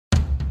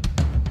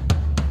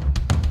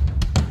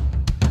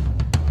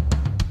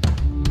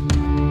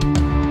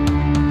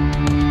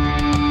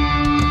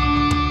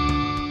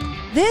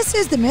This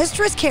is the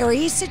Mistress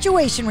Carrie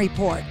Situation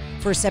Report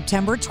for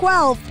September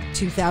 12th,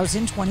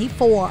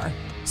 2024.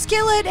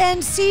 Skillet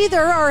and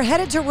Seether are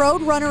headed to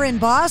Roadrunner in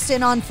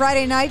Boston on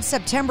Friday night,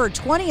 September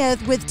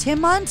 20th with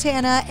Tim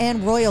Montana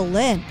and Royale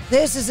Lynn.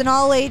 This is an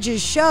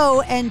all-ages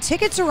show and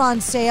tickets are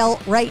on sale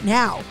right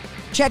now.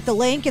 Check the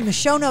link in the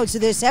show notes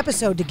of this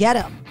episode to get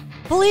them.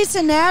 Police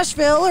in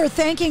Nashville are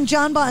thanking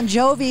Jon Bon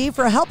Jovi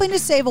for helping to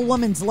save a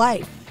woman's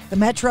life. The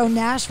Metro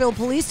Nashville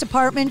Police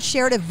Department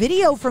shared a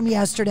video from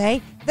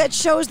yesterday that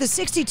shows the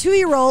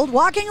 62-year-old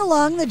walking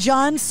along the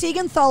John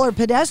Siegenthaler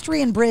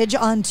pedestrian bridge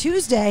on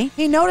Tuesday.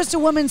 He noticed a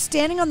woman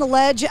standing on the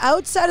ledge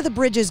outside of the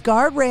bridge's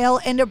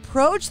guardrail and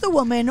approached the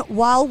woman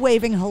while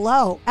waving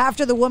hello.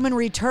 After the woman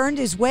returned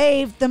his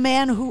wave, the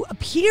man, who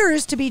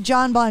appears to be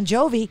Jon Bon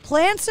Jovi,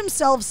 plants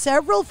himself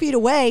several feet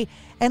away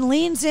and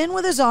leans in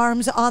with his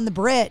arms on the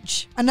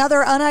bridge.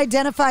 Another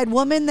unidentified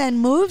woman then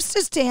moves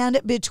to stand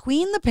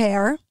between the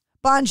pair.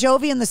 Bon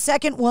Jovi and the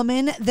second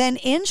woman then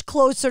inch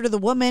closer to the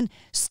woman,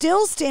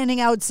 still standing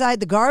outside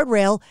the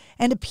guardrail,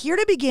 and appear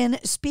to begin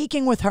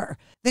speaking with her.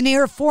 The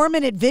near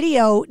 4-minute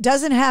video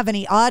doesn't have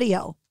any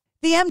audio.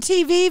 The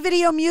MTV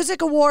Video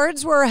Music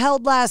Awards were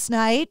held last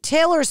night.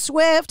 Taylor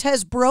Swift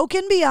has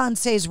broken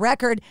Beyoncé's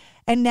record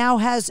and now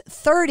has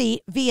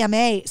 30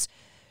 VMAs.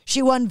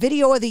 She won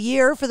Video of the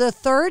Year for the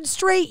third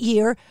straight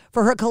year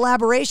for her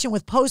collaboration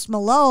with Post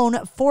Malone,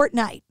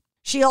 Fortnite.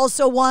 She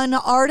also won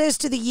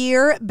Artist of the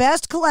Year,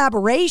 Best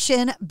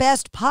Collaboration,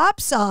 Best Pop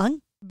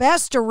Song,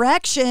 Best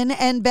Direction,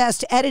 and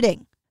Best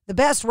Editing. The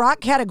Best Rock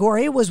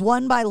category was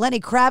won by Lenny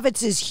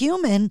Kravitz's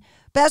Human.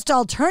 Best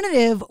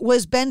Alternative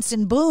was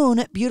Benson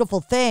Boone, Beautiful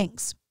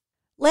Things.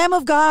 Lamb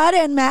of God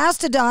and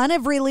Mastodon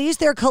have released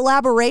their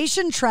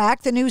collaboration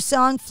track, the new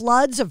song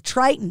Floods of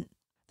Triton.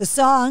 The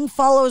song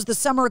follows the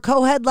summer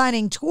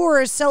co-headlining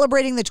tours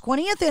celebrating the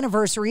 20th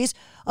anniversaries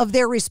of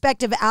their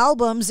respective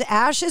albums,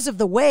 Ashes of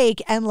the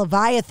Wake and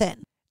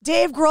Leviathan.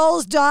 Dave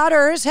Grohl's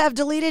daughters have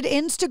deleted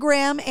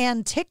Instagram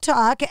and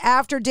TikTok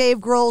after Dave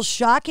Grohl's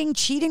shocking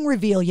cheating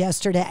reveal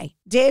yesterday.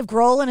 Dave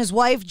Grohl and his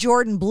wife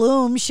Jordan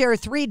Bloom share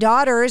 3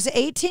 daughters,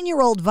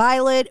 18-year-old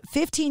Violet,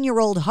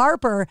 15-year-old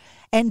Harper,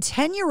 and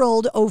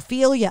 10-year-old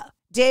Ophelia.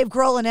 Dave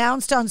Grohl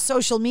announced on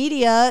social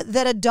media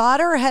that a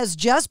daughter has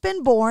just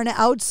been born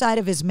outside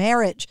of his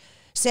marriage,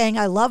 saying,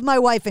 "I love my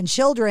wife and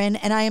children,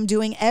 and I am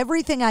doing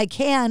everything I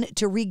can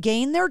to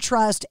regain their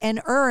trust and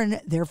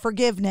earn their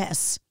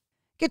forgiveness."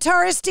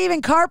 Guitarist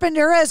Stephen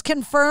Carpenter has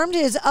confirmed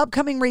his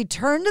upcoming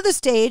return to the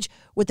stage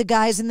with the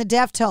guys in the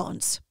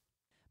Deftones.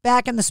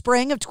 Back in the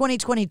spring of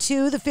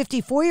 2022, the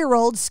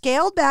 54-year-old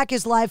scaled back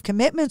his live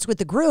commitments with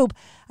the group,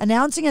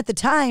 announcing at the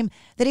time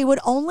that he would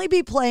only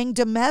be playing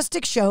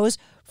domestic shows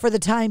for the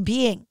time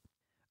being.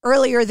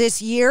 Earlier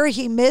this year,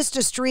 he missed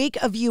a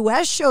streak of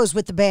U.S. shows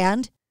with the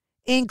band,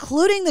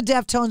 including the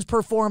Deftones'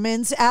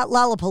 performance at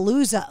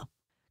Lollapalooza.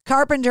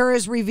 Carpenter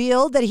has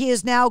revealed that he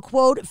is now,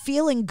 quote,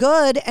 feeling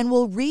good and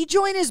will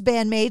rejoin his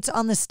bandmates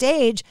on the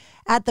stage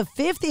at the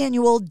 5th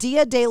annual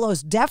Dia de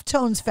los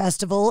Deftones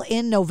Festival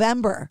in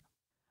November.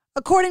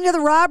 According to the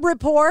Rob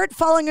Report,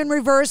 Falling in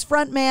Reverse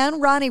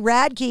frontman Ronnie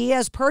Radke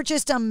has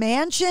purchased a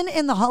mansion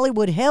in the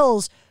Hollywood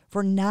Hills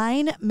for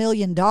 $9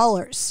 million.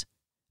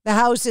 The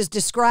house is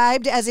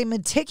described as a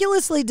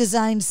meticulously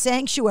designed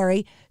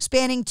sanctuary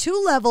spanning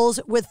 2 levels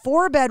with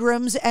 4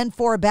 bedrooms and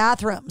 4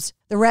 bathrooms.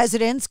 The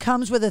residence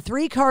comes with a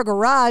 3-car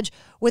garage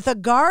with a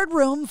guard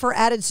room for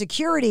added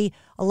security,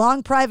 a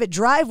long private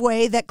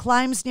driveway that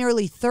climbs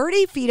nearly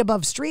 30 feet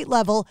above street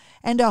level,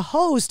 and a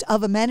host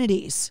of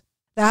amenities.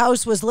 The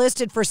house was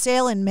listed for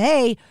sale in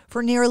May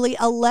for nearly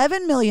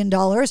 $11 million,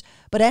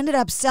 but ended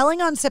up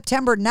selling on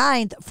September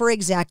 9th for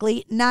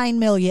exactly $9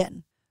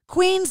 million.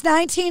 Queen's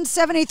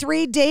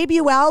 1973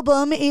 debut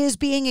album is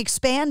being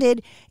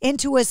expanded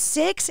into a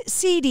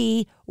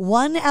 6-CD,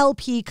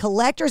 1-LP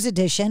collector's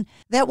edition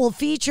that will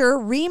feature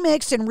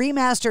remixed and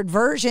remastered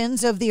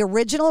versions of the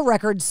original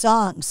record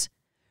songs.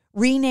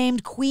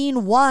 Renamed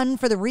Queen 1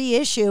 for the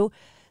reissue,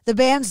 the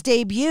band's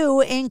debut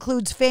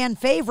includes fan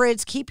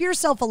favorites Keep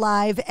Yourself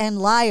Alive and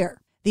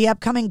Liar. The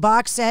upcoming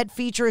box set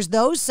features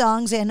those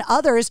songs and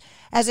others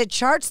as it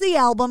charts the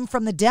album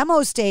from the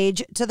demo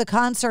stage to the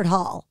concert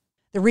hall.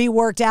 The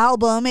reworked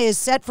album is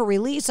set for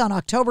release on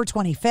October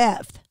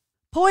 25th.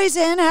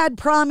 Poison had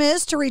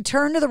promised to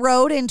return to the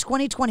road in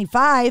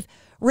 2025,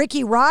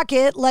 Ricky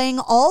Rocket laying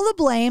all the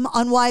blame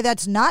on why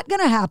that's not going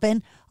to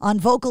happen on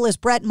vocalist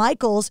Bret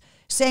Michaels,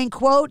 saying,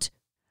 quote,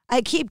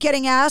 "I keep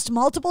getting asked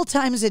multiple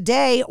times a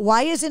day,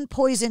 why isn't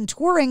Poison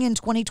touring in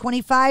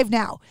 2025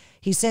 now?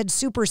 He said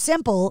super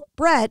simple,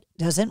 Bret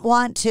doesn't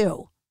want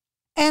to."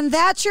 And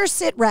that's your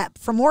sit rep.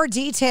 For more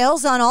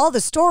details on all the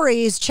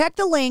stories, check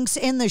the links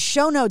in the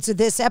show notes of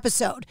this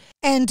episode.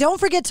 And don't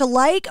forget to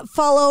like,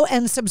 follow,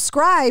 and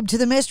subscribe to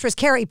the Mistress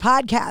Carrie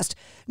Podcast.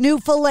 New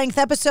full-length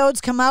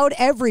episodes come out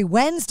every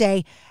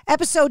Wednesday.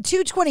 Episode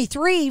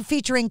 223,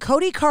 featuring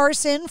Cody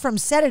Carson from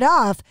Set It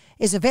Off,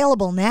 is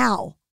available now.